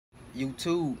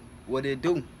YouTube, what it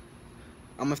do?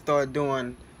 I'm gonna start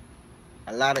doing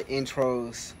a lot of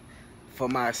intros for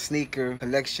my sneaker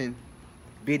collection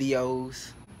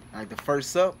videos. Like the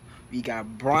first up, we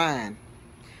got Bryan.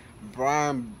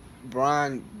 Bryan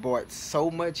bought so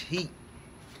much heat.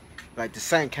 Like the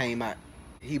sun came out.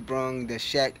 He brung the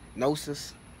Shaq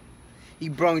Gnosis. He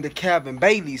brung the Calvin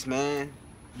Baileys, man.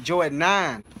 Jordan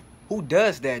 9. Who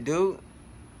does that, dude?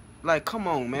 Like, come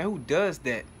on, man. Who does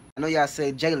that? I know y'all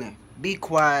said, Jalen, be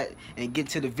quiet and get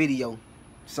to the video.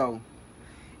 So,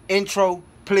 intro,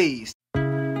 please.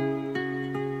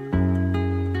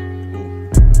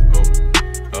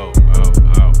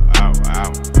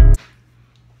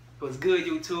 What's good,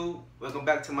 YouTube? Welcome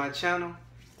back to my channel.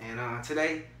 And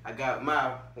today, I got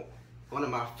one of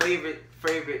my favorite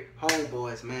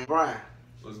homeboys, man, Bryan.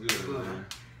 What's good, man?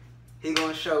 He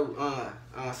gonna show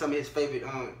some of his favorite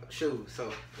shoes.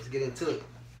 So let's get into it.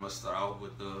 I'm gonna start off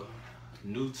with the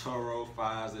new Toro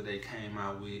 5s that they came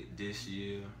out with this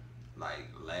year, like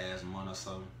last month or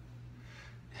so.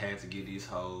 Had to get these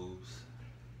hoes.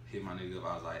 Hit my nigga up.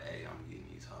 I was like, hey, I'm getting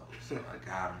these hoes. So I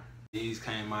got them. These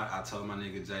came out. I told my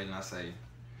nigga Jalen, I say,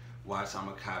 watch, I'm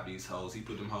gonna cop these hoes. He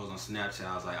put them hoes on Snapchat.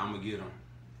 I was like, I'm gonna get them.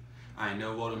 I ain't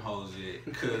never wore them hoes yet,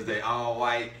 because they all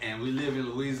white, and we live in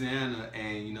Louisiana,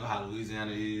 and you know how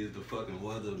Louisiana is, the fucking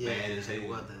weather bad as hell.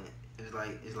 Weather. It's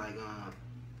like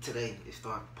today it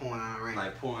start pouring down raining.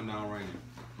 Like pouring down raining.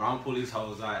 But I'm gonna pull these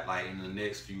hoes out like in the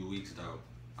next few weeks though.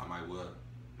 I might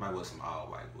wear some all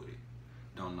white with it.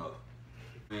 Don't know.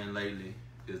 And lately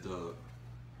is the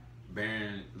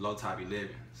Bryan low top 11s.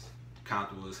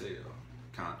 Comfortable as hell.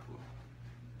 Comfortable.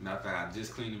 Matter of fact, I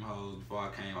just cleaned them hoes before I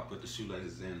came. I put the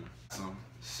shoelaces in them. Some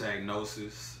Shaq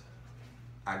Gnosis.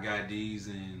 I got these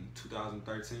in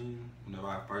 2013, whenever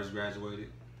I first graduated.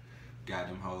 Got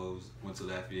them hoes, went to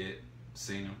Lafayette,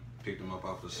 seen them, picked them up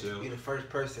off the shelf. You're the first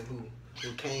person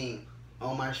who came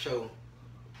on my show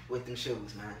with them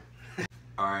shoes, man.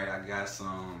 Alright, I got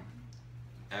some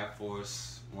Air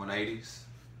Force 180s.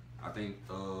 I think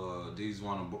these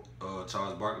one of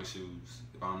Charles Barkley shoes,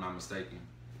 if I'm not mistaken.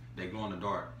 They glow in the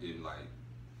dark. It like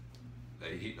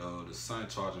they heat the sun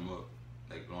charge them up.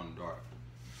 They glow in the dark.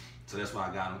 So that's why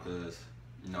I got them, because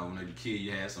you know when you're a kid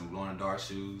you had some glow in the dark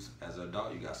shoes. As an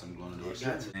adult you got some glow in the dark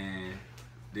shoes. And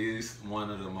this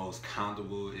one of the most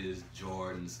comfortable is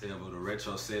Jordans ever. The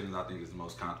retro 7s I think is the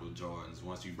most comfortable Jordans.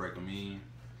 Once you break them in,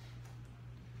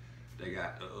 they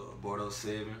got Bordeaux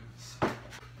 7s.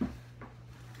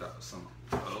 Got some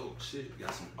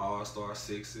got some All-Star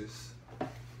 6s. Them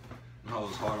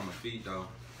hoes hard on the feet though.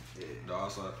 Yeah. The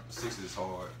All-Star 6s is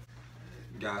hard.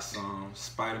 Got some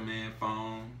Spider-Man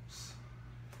phones.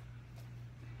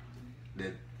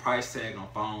 The price tag on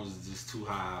phones is just too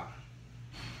high.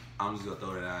 I'm just gonna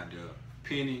throw that out there.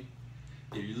 Penny,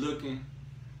 if you're looking,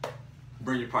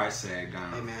 bring your price tag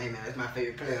down. Hey man, that's my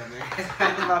favorite player, man.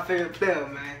 That's my favorite player,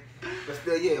 man. But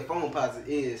still, yeah, phone positive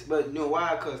is. But you know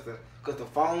why? Cause the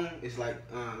phone is like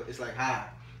high,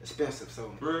 expensive.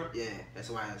 So real? Yeah, that's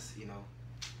why it's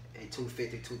at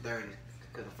 $250, $230.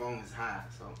 Cause the phone is high.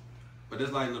 So. But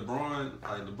it's like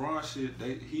LeBron shit.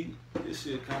 This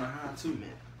shit kind of high too, man.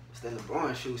 The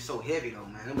LeBron shoes so heavy though,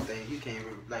 man. Them things you can't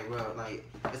like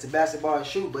it's a basketball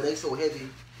shoe, but they so heavy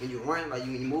when you run, like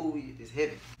when you move, it's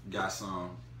heavy. Got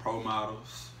some pro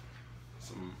models,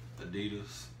 some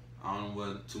Adidas. I don't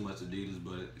wear too much Adidas,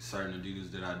 but certain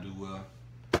Adidas that I do well.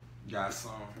 Got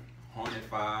some Hornet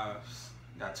 5s.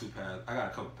 Got 2 pairs. I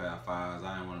got a couple pair of 5s.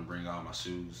 I didn't want to bring all my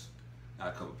shoes. Got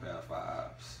a couple pair of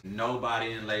 5s.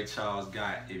 Nobody in Lake Charles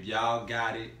got. If y'all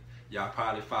got it, y'all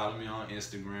probably follow me on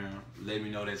Instagram. Let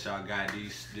me know that y'all got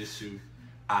this shoe.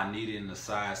 I need it in the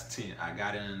size 10. I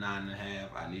got it in a 9.5.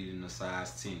 I need it in the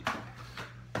size 10.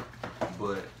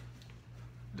 But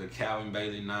the Calvin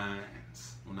Bailey 9s,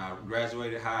 when I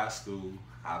graduated high school,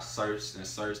 I searched and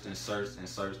searched and searched and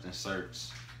searched and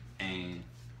searched. And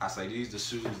I say, these are the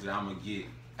shoes that I'm gonna get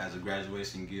as a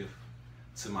graduation gift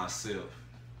to myself.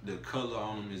 The color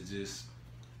on them is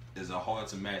a hard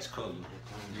to match color.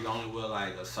 You only wear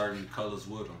like a certain colors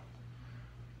with them.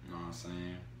 You know what I'm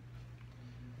saying?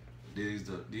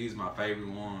 These my favorite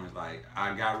ones. Like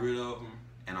I got rid of them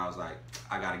and I was like,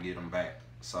 I gotta get them back.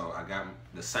 So I got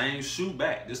the same shoe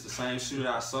back. This is the same shoe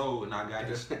that I sold and I got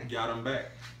them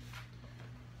back.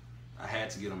 I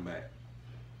had to get them back.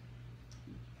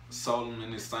 Sold them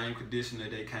in the same condition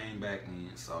that they came back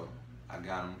in. So I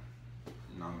got them.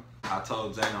 You know, I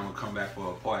told Jane I'm gonna come back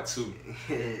for a part 2.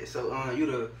 Yeah, so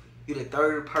you the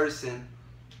third person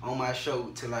on my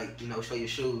show to show your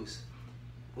shoes.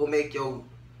 What make your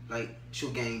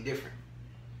shoe game different?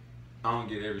 I don't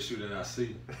get every shoe that I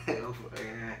see. Yeah.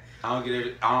 I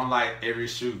don't like every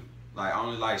shoe. Like, I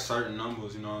only like certain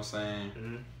numbers, you know what I'm saying?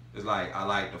 Mm-hmm. It's like, I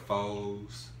like the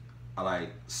 4s, I like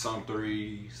some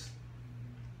 3s,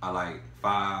 I like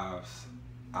 5s,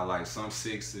 I like some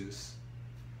 6s,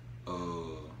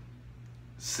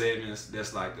 7s,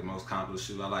 that's like the most comfortable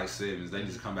shoes. I like 7s. They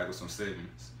need to come back with some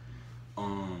 7s.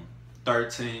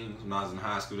 13s, when I was in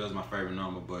high school, that was my favorite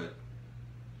number, but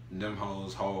them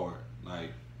hoes hard.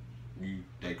 Like,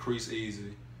 they crease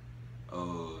easy.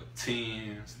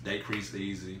 10s, they crease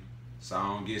easy. So I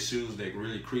don't get shoes that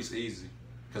really crease easy.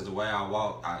 Cause the way I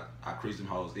walk, I crease them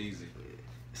hoes easy.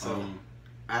 So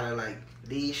out of like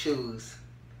these shoes,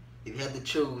 if you had to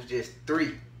choose just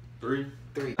three. Three?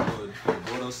 Three.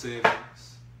 Bordeaux 7s.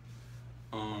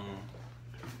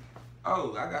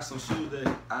 Oh, I got some shoes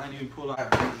that I didn't even pull out.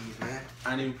 I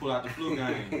didn't even pull out the flu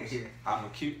games. Yeah. I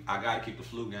gotta keep the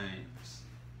flu games.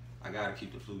 I gotta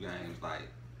keep the flu games. Like,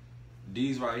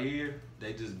 these right here,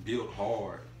 they just built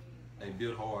hard. They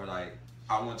built hard. Like,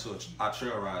 I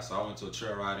trail ride, so I went to a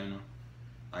trail ride in them.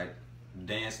 Like,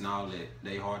 dancing all that.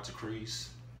 They hard to crease.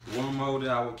 One more that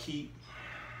I would keep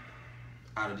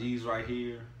out of these right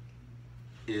here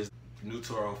is new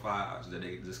Toro 5s that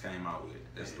they just came out with.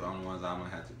 That's the only ones I'm gonna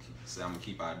have to say I'm gonna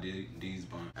keep out these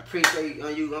bunch. I appreciate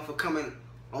you for coming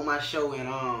on my show and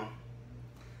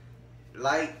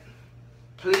like,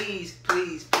 please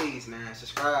man,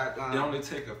 subscribe. It only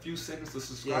take a few seconds to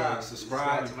subscribe. Yeah,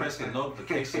 subscribe and press the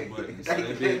notification button.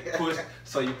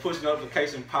 So you push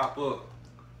notification pop up.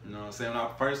 You know what I'm saying? When I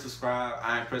first subscribe,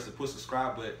 I ain't press the push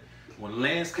subscribe, but when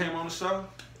Lance came on the show,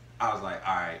 I was like,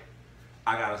 alright,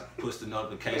 I gotta push the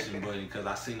notification button because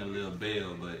I seen a little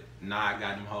bell, but now I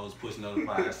got them hoes push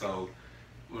notified. So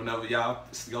whenever y'all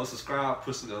go subscribe,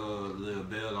 push the little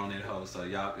bell on that hoe so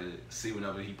y'all can see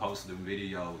whenever he posted the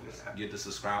videos. Get the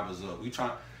subscribers up. We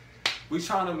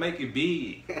trying to make it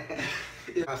big.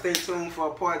 Stay tuned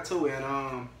for part 2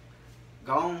 and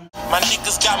go on. My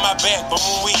niggas got my back, but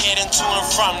when we heading to and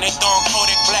from, they throwing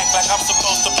Kodak black like I'm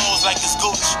supposed to pose like it's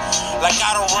Gucci. Like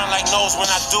I don't run like nose when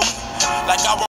I do it. Like I